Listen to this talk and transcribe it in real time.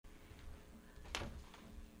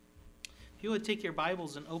If you would take your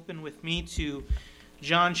Bibles and open with me to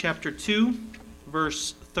John chapter 2,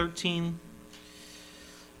 verse 13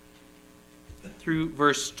 through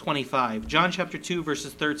verse 25. John chapter 2,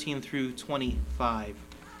 verses 13 through 25.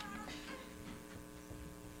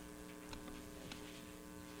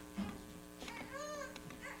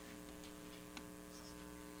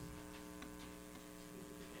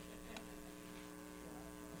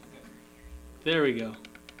 There we go.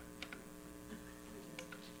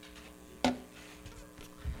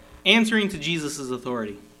 Answering to Jesus'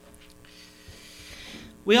 authority.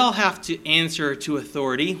 We all have to answer to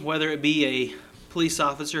authority, whether it be a police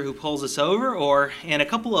officer who pulls us over, or in a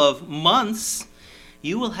couple of months,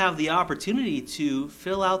 you will have the opportunity to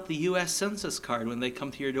fill out the U.S. Census card when they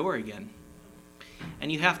come to your door again.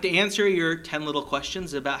 And you have to answer your 10 little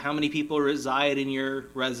questions about how many people reside in your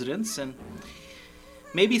residence, and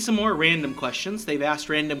maybe some more random questions. They've asked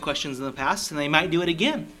random questions in the past, and they might do it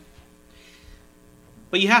again.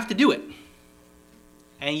 But you have to do it.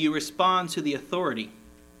 And you respond to the authority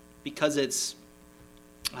because it's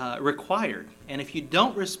required. And if you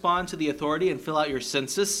don't respond to the authority and fill out your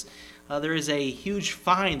census, there is a huge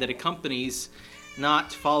fine that accompanies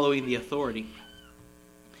not following the authority.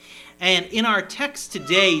 And in our text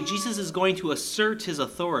today, Jesus is going to assert his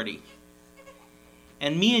authority.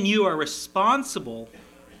 And me and you are responsible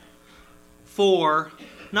for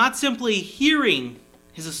not simply hearing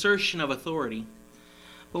his assertion of authority,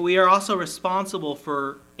 but we are also responsible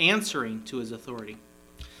for answering to his authority.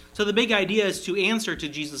 So the big idea is to answer to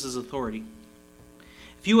Jesus' authority.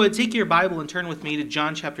 If you would take your Bible and turn with me to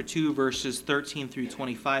John chapter 2, verses 13 through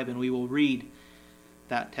 25, and we will read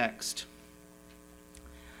that text.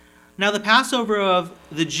 Now the Passover of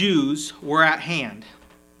the Jews were at hand.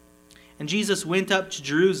 And Jesus went up to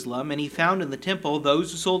Jerusalem, and he found in the temple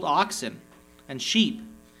those who sold oxen and sheep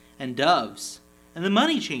and doves, and the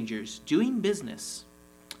money changers doing business.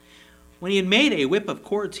 When he had made a whip of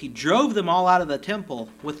cords, he drove them all out of the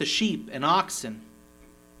temple with the sheep and oxen,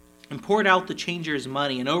 and poured out the changers'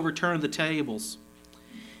 money, and overturned the tables.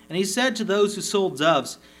 And he said to those who sold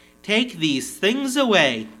doves, "Take these things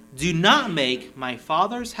away. Do not make my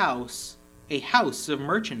Father's house a house of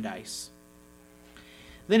merchandise."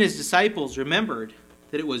 Then his disciples remembered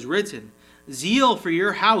that it was written, "Zeal for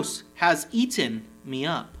your house has eaten me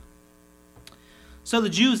up." So the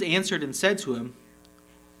Jews answered and said to him,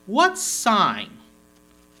 "What sign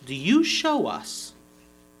do you show us,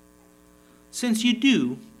 since you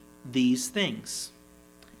do these things?"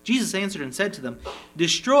 Jesus answered and said to them,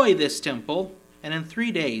 "Destroy this temple, and in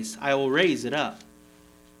 3 days I will raise it up."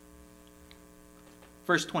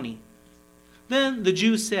 Verse 20. Then the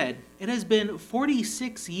Jews said, "It has been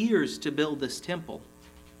 46 years to build this temple,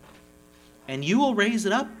 and you will raise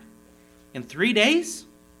it up in 3 days?"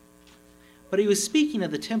 But he was speaking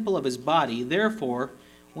of the temple of his body. Therefore,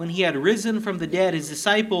 when he had risen from the dead, his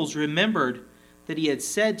disciples remembered that he had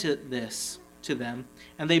said this to them,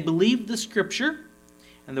 and they believed the scripture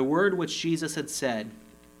and the word which Jesus had said.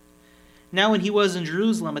 Now when he was in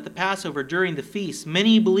Jerusalem at the Passover during the feast,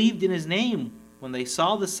 many believed in his name when they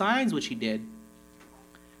saw the signs which he did.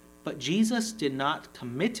 But Jesus did not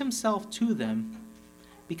commit himself to them,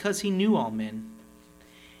 because he knew all men,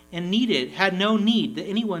 and had no need that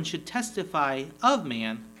anyone should testify of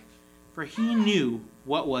man, for he knew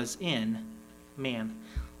what was in man.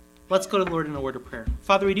 Let's go to the Lord in a word of prayer.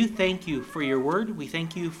 Father, we do thank you for your word. We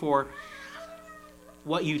thank you for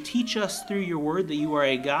what you teach us through your word, that you are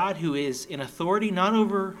a God who is in authority, not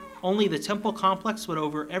over only the temple complex, but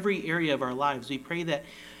over every area of our lives. We pray that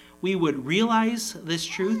we would realize this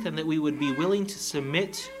truth and that we would be willing to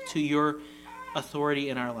submit to your authority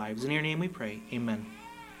in our lives. In your name we pray. Amen.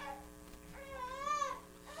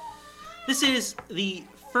 This is the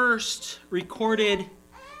first recorded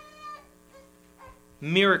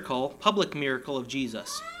miracle, public miracle of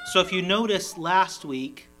Jesus. So if you noticed last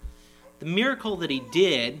week, the miracle that he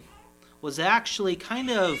did was actually kind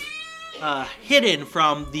of hidden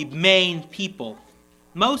from the main people.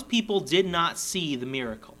 Most people did not see the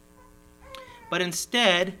miracle. But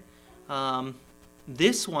instead,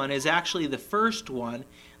 this one is actually the first one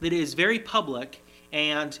that is very public,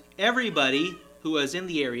 and everybody who was in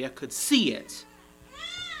the area could see it.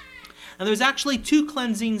 And there's actually 2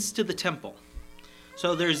 cleansings to the temple.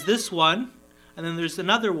 So there's this one, and then there's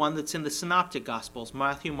another one that's in the Synoptic Gospels,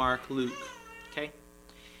 Matthew, Mark, Luke. Okay?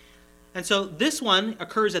 And so this one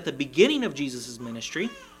occurs at the beginning of Jesus'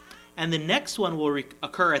 ministry, and the next one will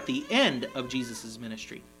occur at the end of Jesus'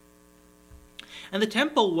 ministry. And the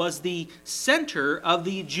temple was the center of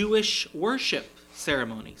the Jewish worship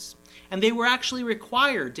ceremonies. And they were actually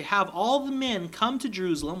required to have all the men come to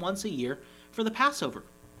Jerusalem once a year for the Passover.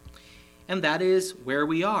 and that is where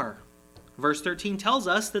we are. Verse 13 tells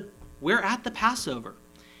us that we're at the Passover.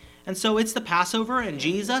 And so it's the Passover, and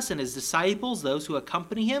Jesus and his disciples, those who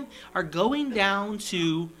accompany him, are going down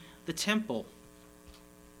to the temple.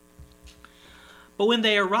 But when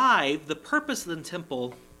they arrive, the purpose of the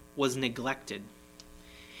temple was neglected.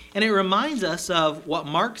 And it reminds us of what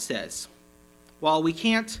Mark says. While we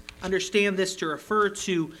can't understand this to refer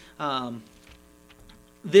to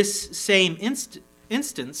this same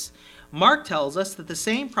instance, Mark tells us that the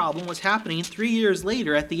same problem was happening 3 years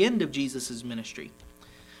later at the end of Jesus' ministry.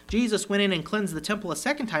 Jesus went in and cleansed the temple a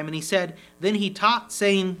second time, and he said, "Then he taught,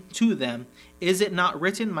 saying to them, Is it not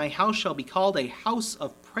written, My house shall be called a house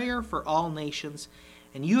of prayer for all nations,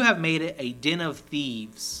 and you have made it a den of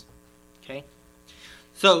thieves." Okay?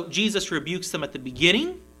 So Jesus rebukes them at the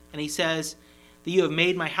beginning, and he says that you have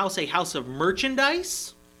made my house a house of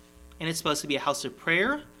merchandise, and it's supposed to be a house of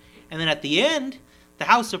prayer. And then at the end, the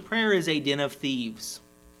house of prayer is a den of thieves.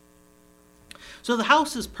 So the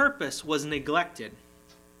house's purpose was neglected.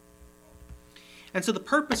 And so the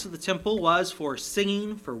purpose of the temple was for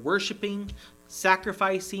singing, for worshiping,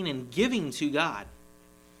 sacrificing, and giving to God.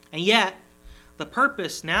 And yet, the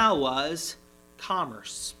purpose now was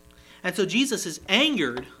commerce. And so Jesus is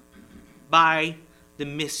angered by the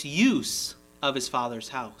misuse of his Father's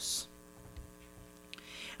house.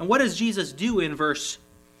 And what does Jesus do in verse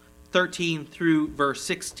 13 through verse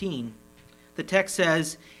 16? The text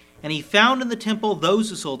says, "And he found in the temple those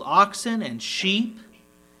who sold oxen and sheep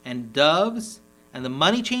and doves, and the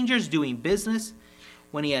money changers doing business.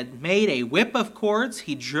 When he had made a whip of cords,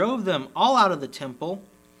 he drove them all out of the temple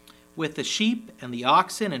with the sheep and the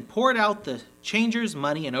oxen, and poured out the changers'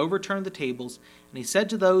 money, and overturned the tables. And he said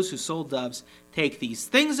to those who sold doves, Take these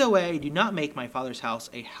things away, do not make my Father's house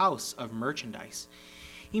a house of merchandise."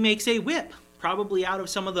 He makes a whip, probably out of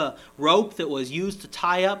some of the rope that was used to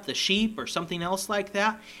tie up the sheep or something else like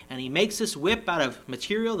that. And he makes this whip out of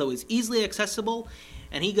material that was easily accessible,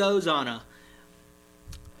 and he goes on a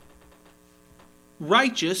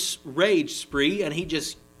righteous rage spree, and he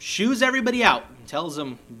just shoos everybody out and tells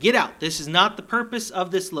them, "Get out. This is not the purpose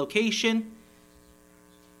of this location."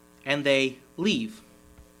 And they leave.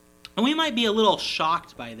 And we might be a little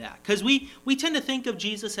shocked by that, because we tend to think of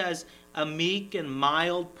Jesus as a meek and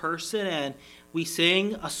mild person, and we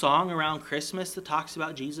sing a song around Christmas that talks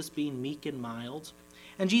about Jesus being meek and mild.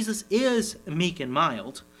 And Jesus is meek and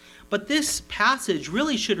mild. But this passage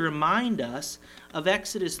really should remind us of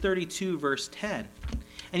Exodus 32, verse 10.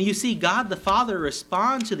 And you see God the Father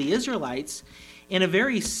respond to the Israelites in a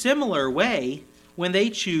very similar way when they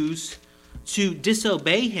choose to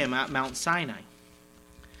disobey him at Mount Sinai.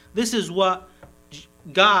 This is what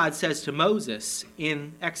God says to Moses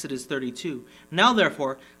in Exodus 32. "Now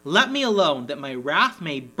therefore, let me alone, that my wrath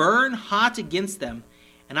may burn hot against them,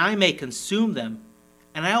 and I may consume them,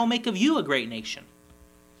 and I will make of you a great nation."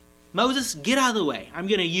 Moses, get out of the way. I'm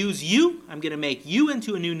going to use you. I'm going to make you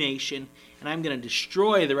into a new nation, and I'm going to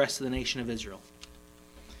destroy the rest of the nation of Israel.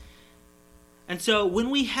 And so when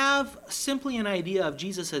we have simply an idea of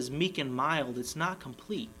Jesus as meek and mild, it's not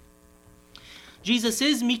complete. Jesus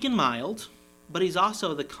is meek and mild, but he's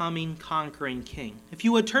also the coming conquering king. If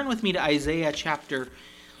you would turn with me to Isaiah chapter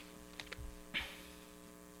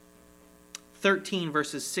 13,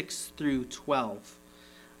 verses 6 through 12.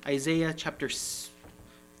 Isaiah chapter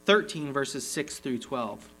 13, verses 6 through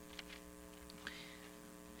 12.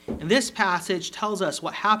 And this passage tells us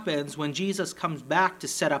what happens when Jesus comes back to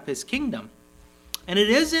set up his kingdom. And it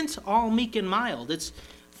isn't all meek and mild. It's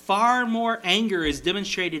far more anger is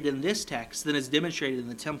demonstrated in this text than is demonstrated in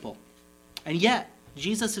the temple. And yet,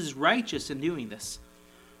 Jesus is righteous in doing this.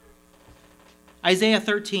 Isaiah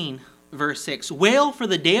 13, verse 6. "Wail, for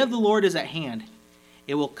the day of the Lord is at hand.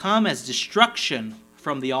 It will come as destruction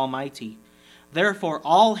from the Almighty. Therefore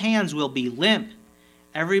all hands will be limp.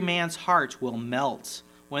 Every man's heart will melt.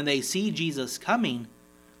 When they see Jesus coming,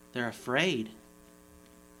 they're afraid."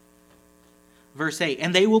 Verse 8.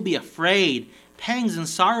 "And they will be afraid. Pangs and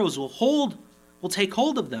sorrows will take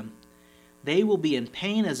hold of them. They will be in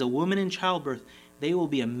pain as a woman in childbirth. They will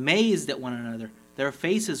be amazed at one another. Their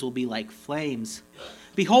faces will be like flames.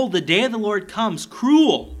 Behold, the day of the Lord comes,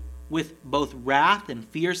 cruel, with both wrath and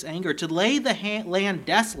fierce anger, to lay the land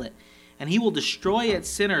desolate, and he will destroy its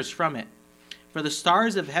sinners from it. For the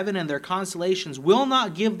stars of heaven and their constellations will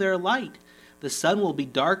not give their light. The sun will be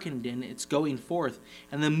darkened in its going forth,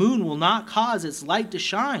 and the moon will not cause its light to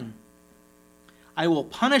shine. I will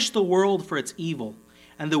punish the world for its evil,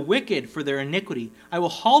 and the wicked for their iniquity. I will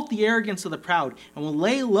halt the arrogance of the proud, and will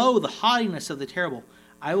lay low the haughtiness of the terrible.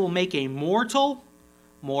 I will make a mortal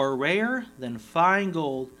more rare than fine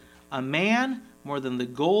gold, a man more than the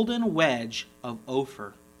golden wedge of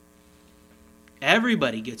Ophir.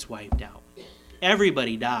 Everybody gets wiped out.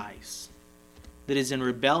 Everybody dies that is in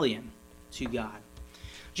rebellion to God.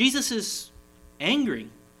 Jesus is angry,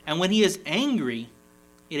 and when he is angry,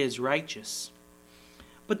 it is righteous.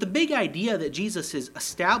 But the big idea that Jesus is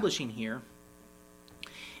establishing here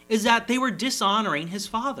is that they were dishonoring his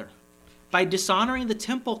Father. By dishonoring the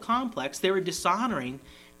temple complex, they were dishonoring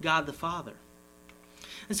God the Father.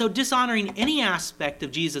 And so dishonoring any aspect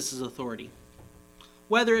of Jesus' authority,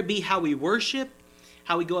 whether it be how we worship,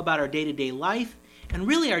 how we go about our day-to-day life, and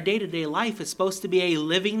really our day-to-day life is supposed to be a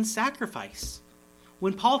living sacrifice.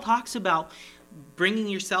 When Paul talks about bringing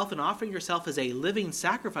yourself and offering yourself as a living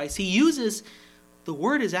sacrifice, he uses, the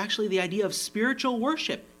word is actually the idea of spiritual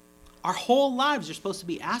worship. Our whole lives are supposed to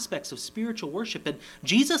be aspects of spiritual worship, and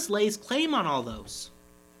Jesus lays claim on all those.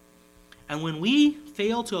 And when we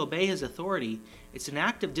fail to obey his authority, it's an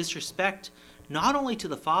act of disrespect not only to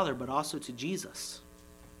the Father, but also to Jesus.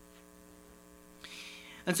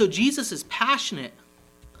 And so Jesus is passionate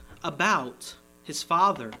about his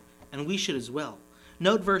Father, and we should as well.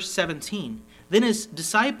 Note verse 17. Then his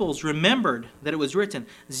disciples remembered that it was written,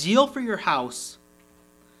 "Zeal for your house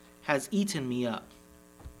has eaten me up."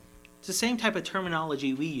 It's the same type of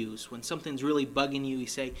terminology we use. When something's really bugging you, we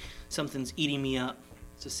say, something's eating me up.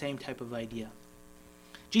 It's the same type of idea.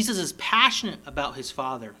 Jesus is passionate about his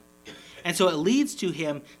Father. And so it leads to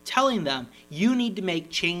him telling them, you need to make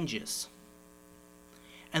changes.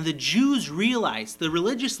 And the Jews realized, the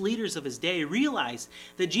religious leaders of his day realized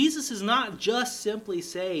that Jesus is not just simply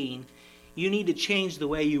saying, you need to change the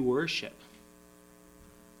way you worship.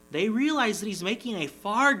 They realized that he's making a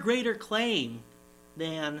far greater claim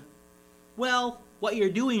than, well, what you're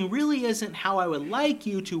doing really isn't how I would like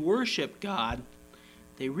you to worship God.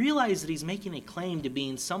 They realize that he's making a claim to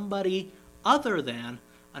being somebody other than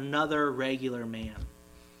another regular man.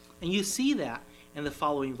 And you see that in the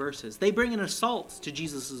following verses. They bring an assault to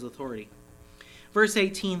Jesus' authority. Verse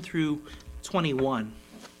 18 through 21.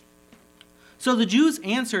 So the Jews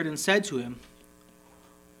answered and said to him,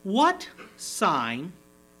 "What sign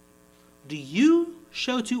do you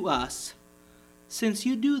show to us since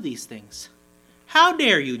you do these things? How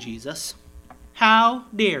dare you, Jesus? How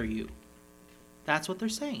dare you?" That's what they're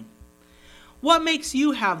saying. What makes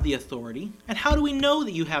you have the authority, and how do we know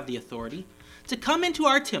that you have the authority, to come into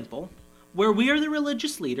our temple, where we are the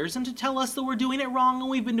religious leaders, and to tell us that we're doing it wrong and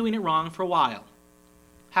we've been doing it wrong for a while?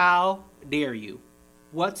 How dare you?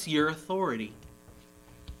 What's your authority?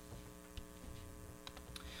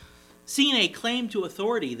 Seeing a claim to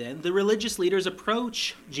authority, then, the religious leaders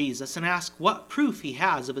approach Jesus and ask what proof he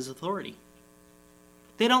has of his authority.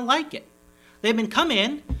 They don't like it. They've been come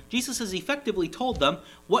in. Jesus has effectively told them,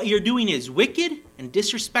 what you're doing is wicked and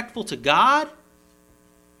disrespectful to God,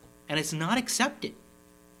 and it's not accepted.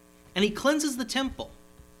 And he cleanses the temple,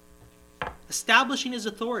 establishing his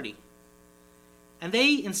authority. And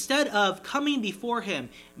they, instead of coming before him,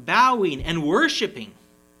 bowing and worshiping,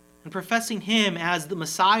 and professing him as the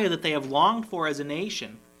Messiah that they have longed for as a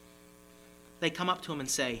nation, they come up to him and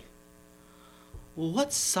say, well,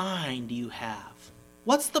 what sign do you have?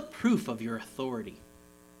 What's the proof of your authority?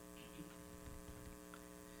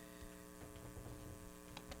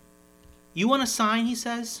 You want a sign, he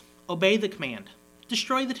says? Obey the command.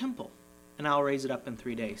 Destroy the temple, and I'll raise it up in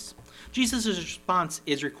 3 days. Jesus' response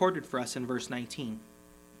is recorded for us in verse 19.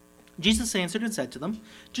 Jesus answered and said to them,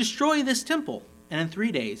 destroy this temple, and in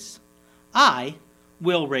 3 days I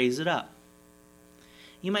will raise it up.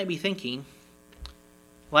 You might be thinking,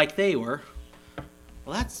 like they were,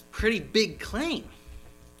 well, that's a pretty big claim.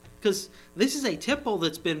 Because this is a temple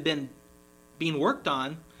that's been being worked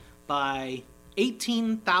on by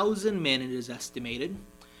 18,000 men, it is estimated,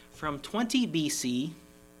 from 20 BC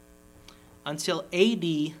until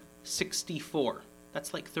AD 64.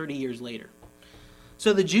 That's like 30 years later.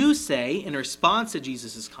 So the Jews say, in response to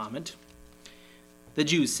Jesus' comment, the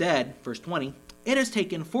Jews said, verse 20, it has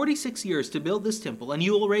taken 46 years to build this temple, and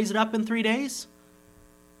you will raise it up in 3 days?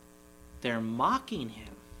 They're mocking him.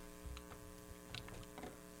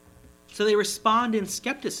 So they respond in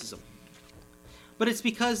skepticism. But it's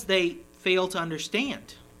because they fail to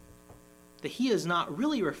understand that he is not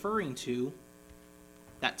really referring to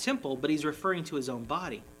that temple, but he's referring to his own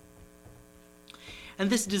body. And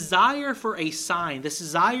this desire for a sign, this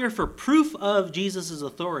desire for proof of Jesus'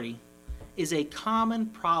 authority, is a common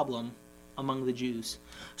problem among the Jews.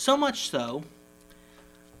 So much so,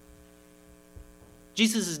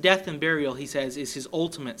 Jesus' death and burial, he says, is his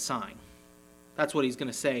ultimate sign. That's what he's going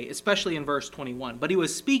to say, especially in verse 21. But he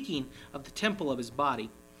was speaking of the temple of his body.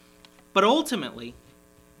 But ultimately,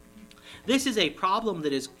 This is a problem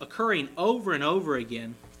that is occurring over and over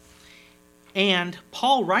again. And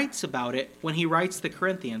Paul writes about it when he writes the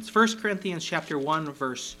Corinthians. 1 Corinthians chapter 1,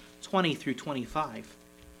 verse 20 through 25.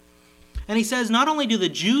 And he says, not only do the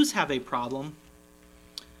Jews have a problem,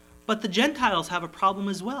 but the Gentiles have a problem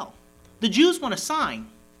as well. The Jews want a sign,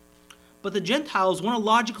 but the Gentiles want a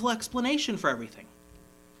logical explanation for everything.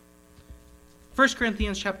 1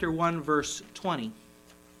 Corinthians chapter 1, verse 20.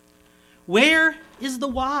 Where is the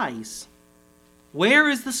wise? Where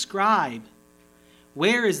is the scribe?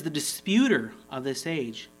 Where is the disputer of this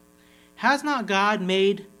age? Has not God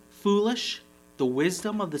made foolish the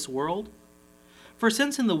wisdom of this world? For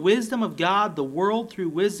since in the wisdom of God the world through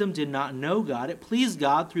wisdom did not know God, it pleased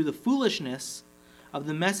God through the foolishness of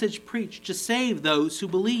the message preached to save those who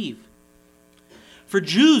believe. For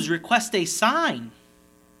Jews request a sign,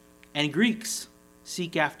 and Greeks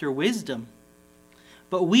seek after wisdom.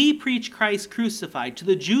 But we preach Christ crucified, to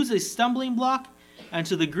the Jews a stumbling block, and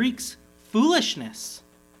to the Greeks foolishness.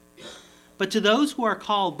 But to those who are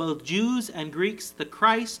called, both Jews and Greeks, the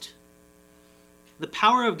Christ, the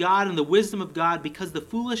power of God and the wisdom of God, because the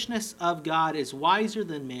foolishness of God is wiser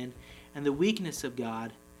than men, and the weakness of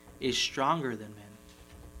God is stronger than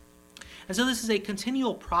men. And so this is a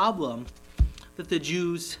continual problem that the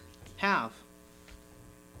Jews have.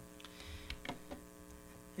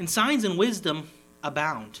 And signs and wisdom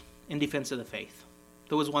abound in defense of the faith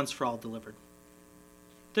that was once for all delivered.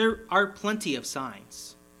 There are plenty of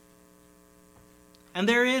signs. And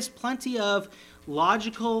there is plenty of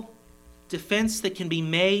logical defense that can be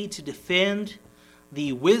made to defend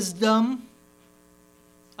the wisdom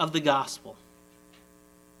of the gospel.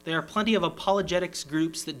 There are plenty of apologetics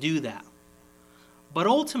groups that do that. But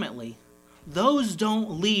ultimately, those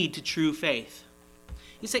don't lead to true faith.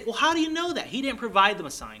 You say, well, how do you know that? He didn't provide them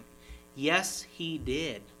a sign. Yes, he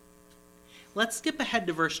did. Let's skip ahead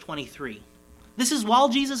to verse 23. This is while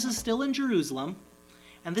Jesus is still in Jerusalem,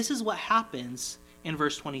 and this is what happens in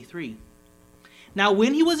verse 23. Now,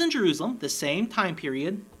 when he was in Jerusalem, the same time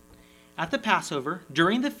period, at the Passover,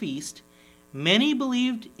 during the feast, many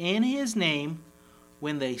believed in his name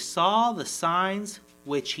when they saw the signs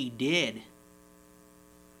which he did.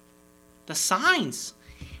 The signs.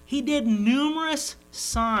 He did numerous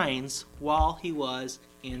signs while he was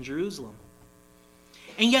in Jerusalem.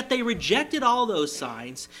 And yet they rejected all those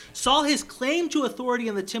signs, saw his claim to authority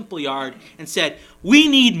in the temple yard, and said, we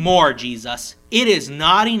need more, Jesus. It is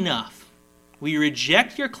not enough. We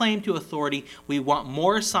reject your claim to authority. We want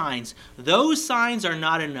more signs. Those signs are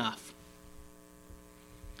not enough.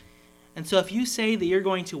 And so if you say that you're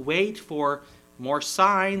going to wait for more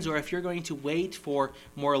signs, or if you're going to wait for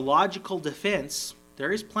more logical defense,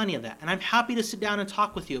 there is plenty of that. And I'm happy to sit down and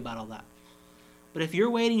talk with you about all that. But if you're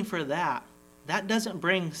waiting for that, that doesn't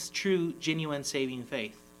bring true, genuine saving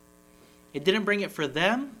faith. It didn't bring it for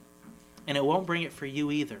them, and it won't bring it for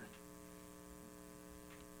you either.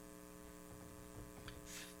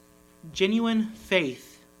 Genuine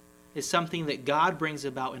faith is something that God brings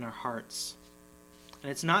about in our hearts.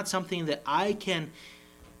 And it's not something that I can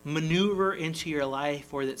maneuver into your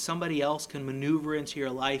life, or that somebody else can maneuver into your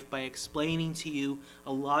life by explaining to you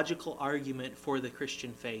a logical argument for the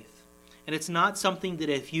Christian faith. And it's not something that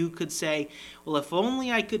if you could say, well, if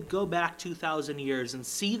only I could go back 2,000 years and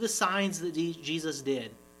see the signs that Jesus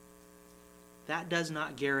did, that does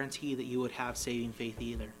not guarantee that you would have saving faith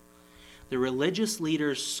either. The religious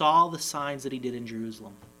leaders saw the signs that he did in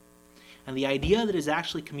Jerusalem. And the idea that is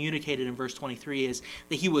actually communicated in verse 23 is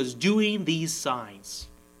that he was doing these signs.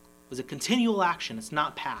 It was a continual action. It's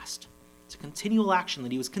not past. It's a continual action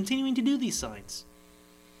that he was continuing to do these signs.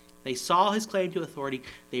 They saw his claim to authority,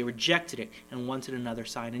 they rejected it, and wanted another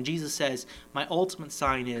sign. And Jesus says, my ultimate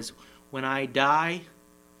sign is, when I die,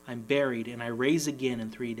 I'm buried, and I raise again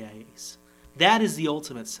in 3 days. That is the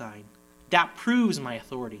ultimate sign. That proves my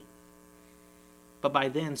authority. But by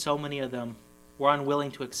then, so many of them were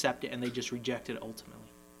unwilling to accept it, and they just rejected it ultimately.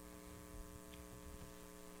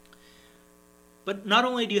 But not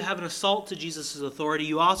only do you have an assault to Jesus' authority,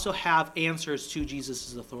 you also have answers to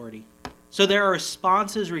Jesus' authority. So there are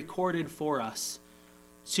responses recorded for us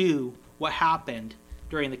to what happened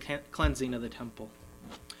during the cleansing of the temple.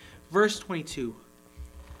 Verse 22.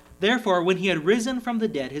 Therefore, when he had risen from the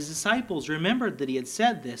dead, his disciples remembered that he had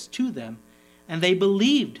said this to them, and they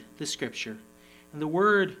believed the scripture and the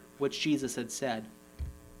word which Jesus had said.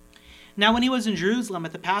 Now when he was in Jerusalem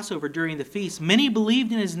at the Passover during the feast, many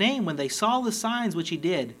believed in his name when they saw the signs which he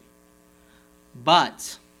did.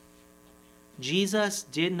 But Jesus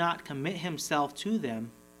did not commit himself to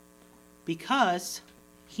them, because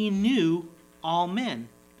he knew all men,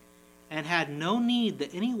 and had no need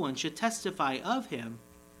that anyone should testify of him,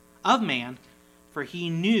 of man, for he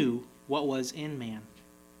knew what was in man.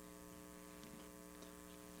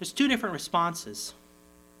 There's two different responses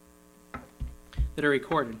that are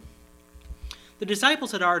recorded. The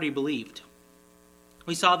disciples had already believed.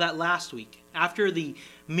 We saw that last week. After the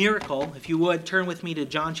miracle, if you would, turn with me to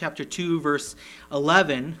John chapter 2, verse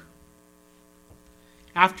 11.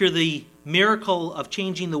 After the miracle of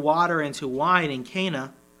changing the water into wine in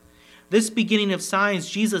Cana, this beginning of signs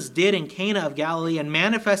Jesus did in Cana of Galilee and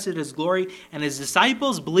manifested his glory, and his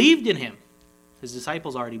disciples believed in him. His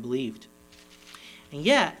disciples already believed. And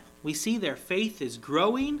yet, we see their faith is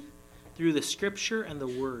growing through the Scripture and the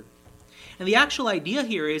Word. And the actual idea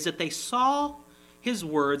here is that they saw his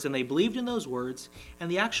words and they believed in those words, and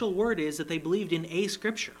the actual word is that they believed in a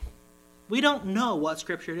Scripture. We don't know what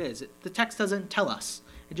Scripture it is. The text doesn't tell us.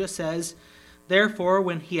 It just says, therefore,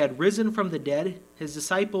 when he had risen from the dead, his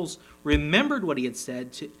disciples remembered what he had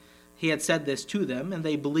said. He had said this to them, and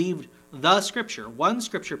they believed the Scripture, one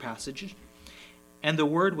Scripture passage, and the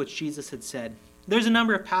word which Jesus had said. There's a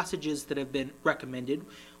number of passages that have been recommended.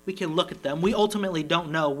 We can look at them. We ultimately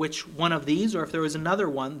don't know which one of these, or if there was another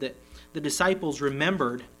one that the disciples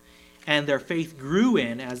remembered and their faith grew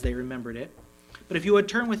in as they remembered it. But if you would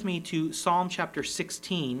turn with me to Psalm chapter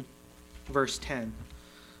 16, verse 10.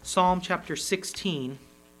 Psalm chapter 16,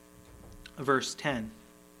 verse 10.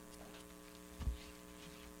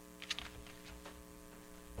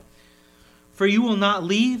 For you will not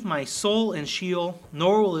leave my soul in Sheol,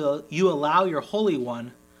 nor will you allow your Holy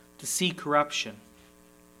One to see corruption.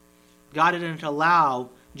 God didn't allow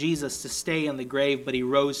Jesus to stay in the grave, but he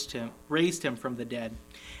raised him from the dead.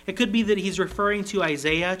 It could be that he's referring to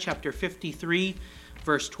Isaiah chapter 53,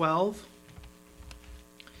 verse 12.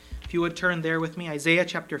 If you would turn there with me, Isaiah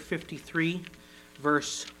chapter 53,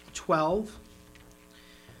 verse 12.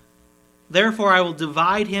 Therefore I will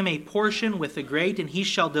divide him a portion with the great, and he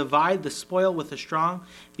shall divide the spoil with the strong,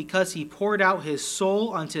 because he poured out his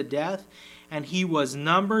soul unto death, and he was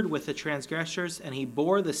numbered with the transgressors, and he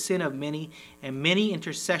bore the sin of many, and many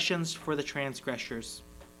intercessions for the transgressors.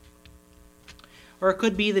 Or it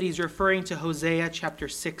could be that he's referring to Hosea chapter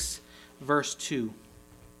 6, verse 2.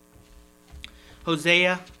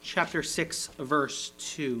 Hosea chapter 6, verse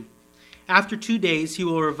 2. After 2 days he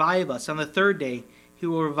will revive us. On the third day he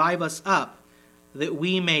will revive us up, that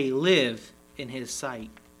we may live in his sight.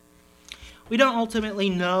 We don't ultimately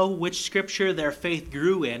know which scripture their faith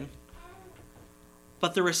grew in,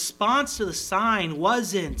 but the response to the sign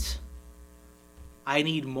wasn't, I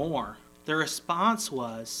need more. The response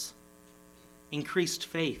was increased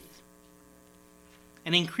faith.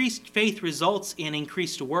 And increased faith results in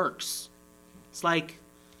increased works. It's like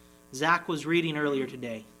Zach was reading earlier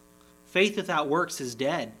today. Faith without works is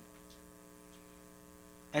dead.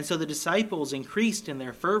 And so the disciples increased in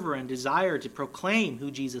their fervor and desire to proclaim who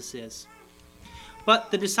Jesus is. But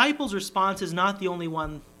the disciples' response is not the only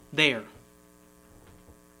one there.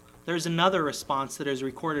 There's another response that is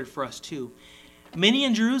recorded for us too. Many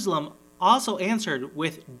in Jerusalem also answered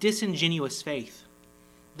with disingenuous faith.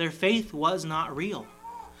 Their faith was not real.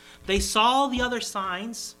 They saw the other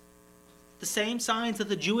signs, the same signs that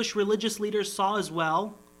the Jewish religious leaders saw as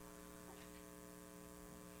well,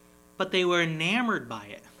 but they were enamored by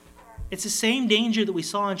it. It's the same danger that we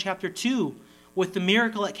saw in chapter 2 with the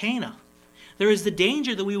miracle at Cana. There is the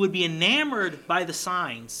danger that we would be enamored by the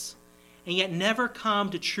signs and yet never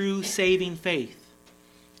come to true saving faith.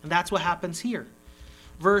 And that's what happens here.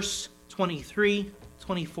 Verse 23,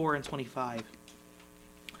 24, and 25.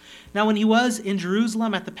 Now when he was in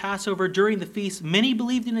Jerusalem at the Passover during the feast, many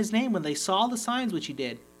believed in his name when they saw the signs which he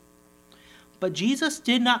did. But Jesus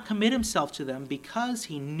did not commit himself to them, because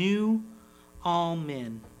he knew all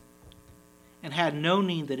men, and had no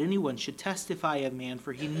need that anyone should testify of man,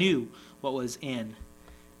 for he knew what was in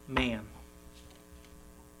man.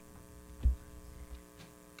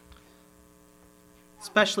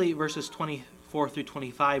 Especially verses 24 through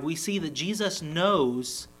 25, we see that Jesus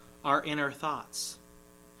knows our inner thoughts.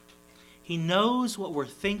 He knows what we're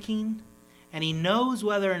thinking, and he knows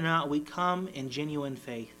whether or not we come in genuine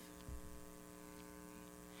faith.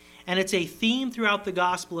 And it's a theme throughout the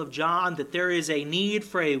Gospel of John that there is a need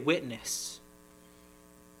for a witness.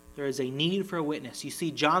 There is a need for a witness. You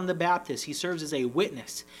see John the Baptist, he serves as a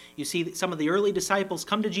witness. You see some of the early disciples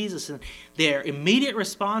come to Jesus, and their immediate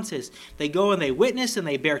response is they go and they witness and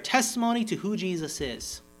they bear testimony to who Jesus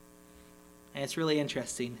is. And it's really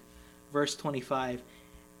interesting. Verse 25.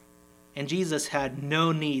 And Jesus had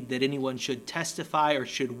no need that anyone should testify or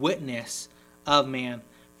should witness of man,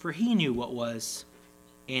 for he knew what was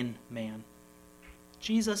in man.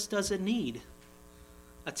 Jesus doesn't need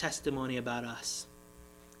a testimony about us.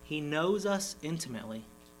 He knows us intimately.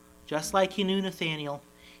 just like he knew Nathanael,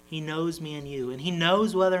 he knows me and you. And he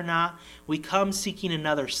knows whether or not we come seeking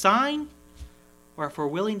another sign, or if we're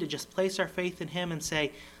willing to just place our faith in him and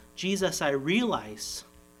say, Jesus, I realize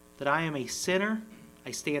that I am a sinner.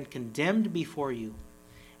 I stand condemned before you.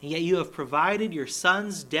 And yet you have provided your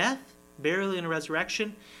son's death, burial, and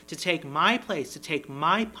resurrection to take my place, to take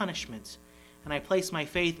my punishment. And I place my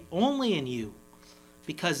faith only in you,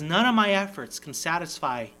 because none of my efforts can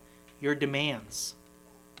satisfy your demands.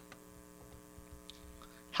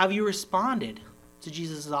 Have you responded to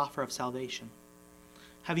Jesus' offer of salvation?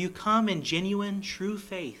 Have you come in genuine, true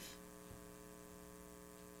faith?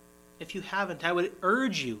 If you haven't, I would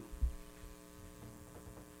urge you,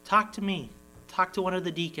 talk to me, talk to one of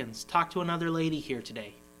the deacons, talk to another lady here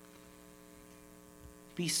today.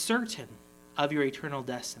 Be certain of your eternal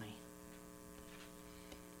destiny.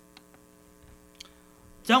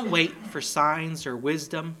 Don't wait for signs or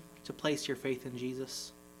wisdom to place your faith in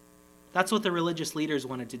Jesus. That's what the religious leaders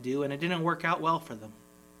wanted to do, and it didn't work out well for them.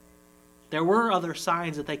 There were other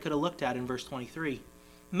signs that they could have looked at in verse 23.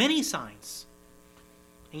 Many signs.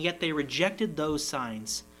 And yet they rejected those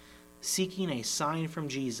signs, seeking a sign from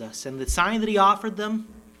Jesus. And the sign that he offered them,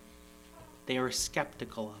 they were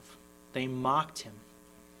skeptical of. They mocked him.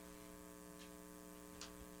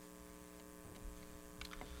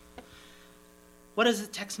 What does the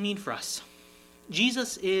text mean for us?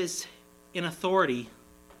 Jesus is in authority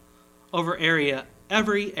over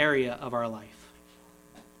every area of our life.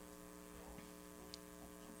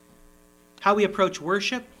 How we approach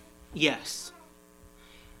worship? Yes.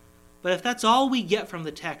 But if that's all we get from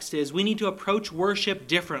the text is we need to approach worship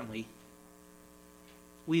differently,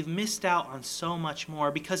 we've missed out on so much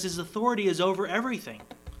more, because his authority is over everything.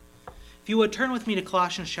 If you would turn with me to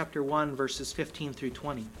Colossians chapter 1, verses 15 through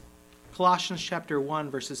 20. Colossians chapter 1,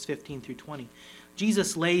 verses 15 through 20.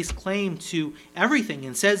 Jesus lays claim to everything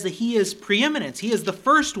and says that he is preeminent. He is the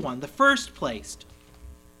first one, the first placed.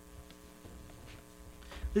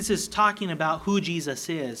 This is talking about who Jesus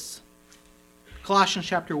is. Colossians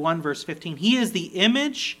chapter 1, verse 15. He is the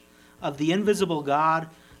image of the invisible God,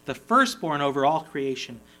 the firstborn over all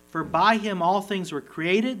creation. For by him all things were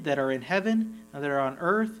created that are in heaven and that are on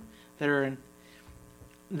earth, that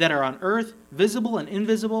are on earth, visible and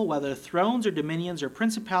invisible, whether thrones or dominions or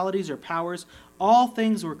principalities or powers. All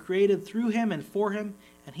things were created through him and for him,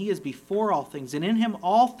 and he is before all things, and in him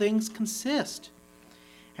all things consist.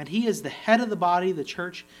 And he is the head of the body, the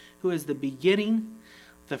church, who is the beginning,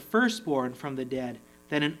 the firstborn from the dead,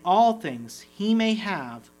 that in all things he may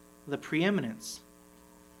have the preeminence.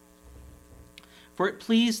 For it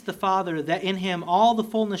pleased the Father that in him all the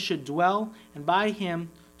fullness should dwell, and by him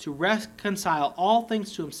to reconcile all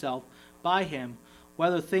things to himself, by him,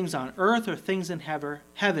 whether things on earth or things in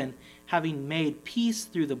heaven, having made peace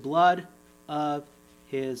through the blood of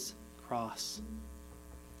his cross.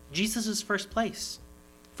 Jesus is first place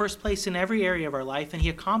in every area of our life, and he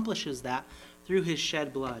accomplishes that through his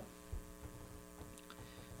shed blood.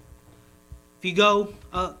 If you go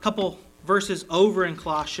a couple verses over in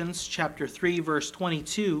Colossians chapter 3, verse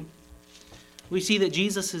 22, we see that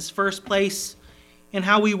Jesus is first place in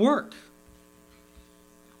how we work.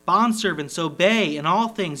 Bondservants, obey in all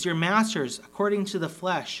things your masters according to the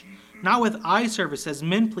flesh, not with eye service as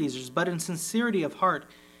men pleasers, but in sincerity of heart,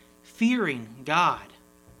 fearing God.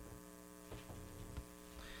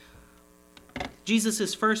 Jesus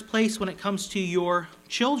is first place when it comes to your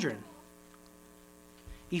children.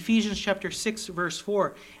 Ephesians chapter 6, verse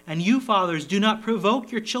 4. And you, fathers, do not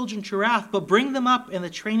provoke your children to wrath, but bring them up in the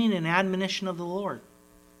training and admonition of the Lord.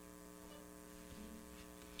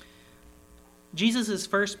 Jesus is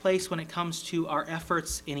first place when it comes to our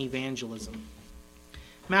efforts in evangelism.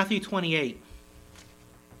 Matthew 28,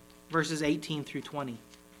 verses 18 through 20.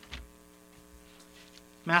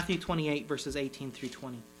 Matthew 28, verses 18 through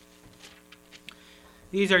 20.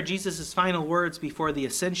 These are Jesus' final words before the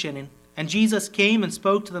ascension. And Jesus came and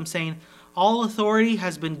spoke to them, saying, all authority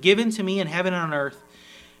has been given to me in heaven and on earth.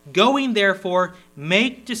 Going, therefore,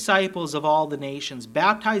 make disciples of all the nations,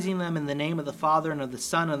 baptizing them in the name of the Father and of the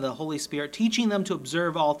Son and of the Holy Spirit, teaching them to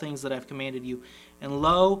observe all things that I have commanded you. And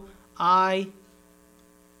lo, I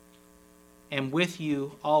am with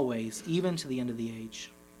you always, even to the end of the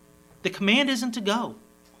age. The command isn't to go.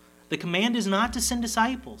 The command is not to send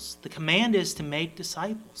disciples. The command is to make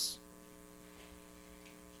disciples.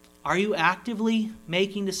 Are you actively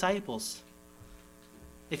making disciples?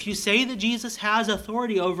 If you say that Jesus has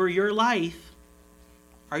authority over your life,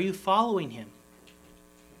 are you following him?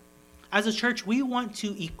 As a church, we want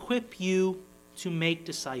to equip you to make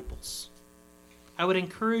disciples. I would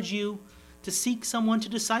encourage you to seek someone to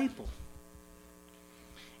disciple.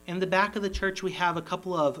 In the back of the church, we have a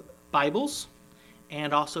couple of Bibles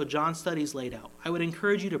and also John studies laid out. I would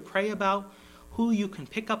encourage you to pray about who you can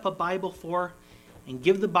pick up a Bible for and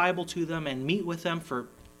give the Bible to them and meet with them for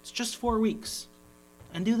just 4 weeks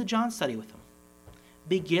and do the John study with them.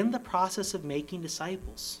 Begin the process of making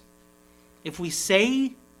disciples. If we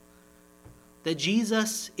say that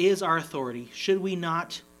Jesus is our authority, should we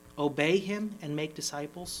not obey him and make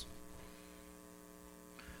disciples?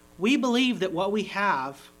 We believe that what we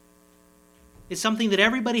have is something that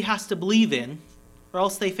everybody has to believe in, or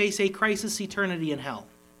else they face a crisis eternity in hell.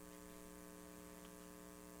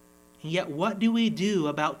 And yet, what do we do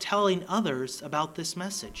about telling others about this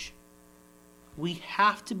message? We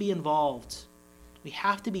have to be involved. We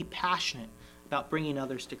have to be passionate about bringing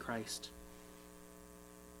others to Christ.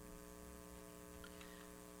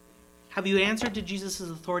 Have you answered to Jesus'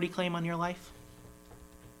 authority claim on your life?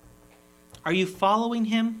 Are you following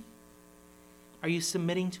him? Are you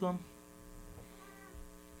submitting to him?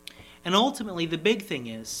 And ultimately, the big thing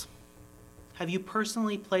is, have you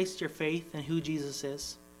personally placed your faith in who Jesus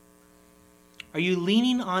is? Are you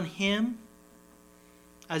leaning on him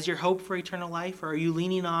as your hope for eternal life? Or are you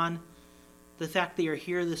leaning on the fact that you're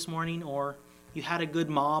here this morning, or you had a good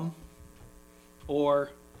mom, or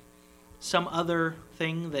some other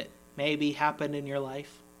thing that maybe happened in your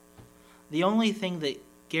life? The only thing that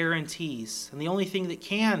guarantees, and the only thing that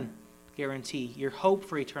can guarantee your hope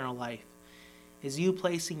for eternal life, is you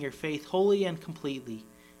placing your faith wholly and completely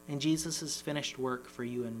in Jesus' finished work for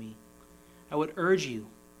you and me. I would urge you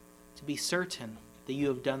to be certain that you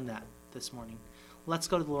have done that this morning. Let's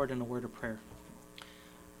go to the Lord in a word of prayer.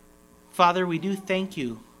 Father, we do thank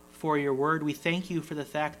you for your word. We thank you for the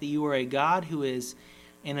fact that you are a God who is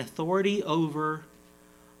in authority over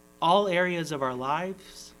all areas of our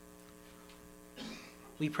lives.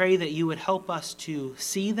 We pray that you would help us to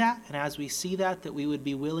see that, and as we see that, that we would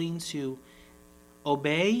be willing to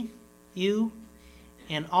obey you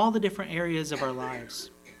in all the different areas of our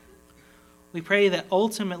lives. We pray that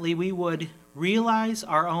ultimately we would realize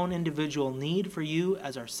our own individual need for you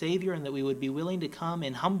as our Savior, and that we would be willing to come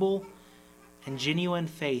in humble and genuine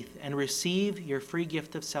faith and receive your free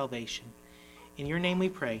gift of salvation. In your name we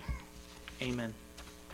pray. Amen.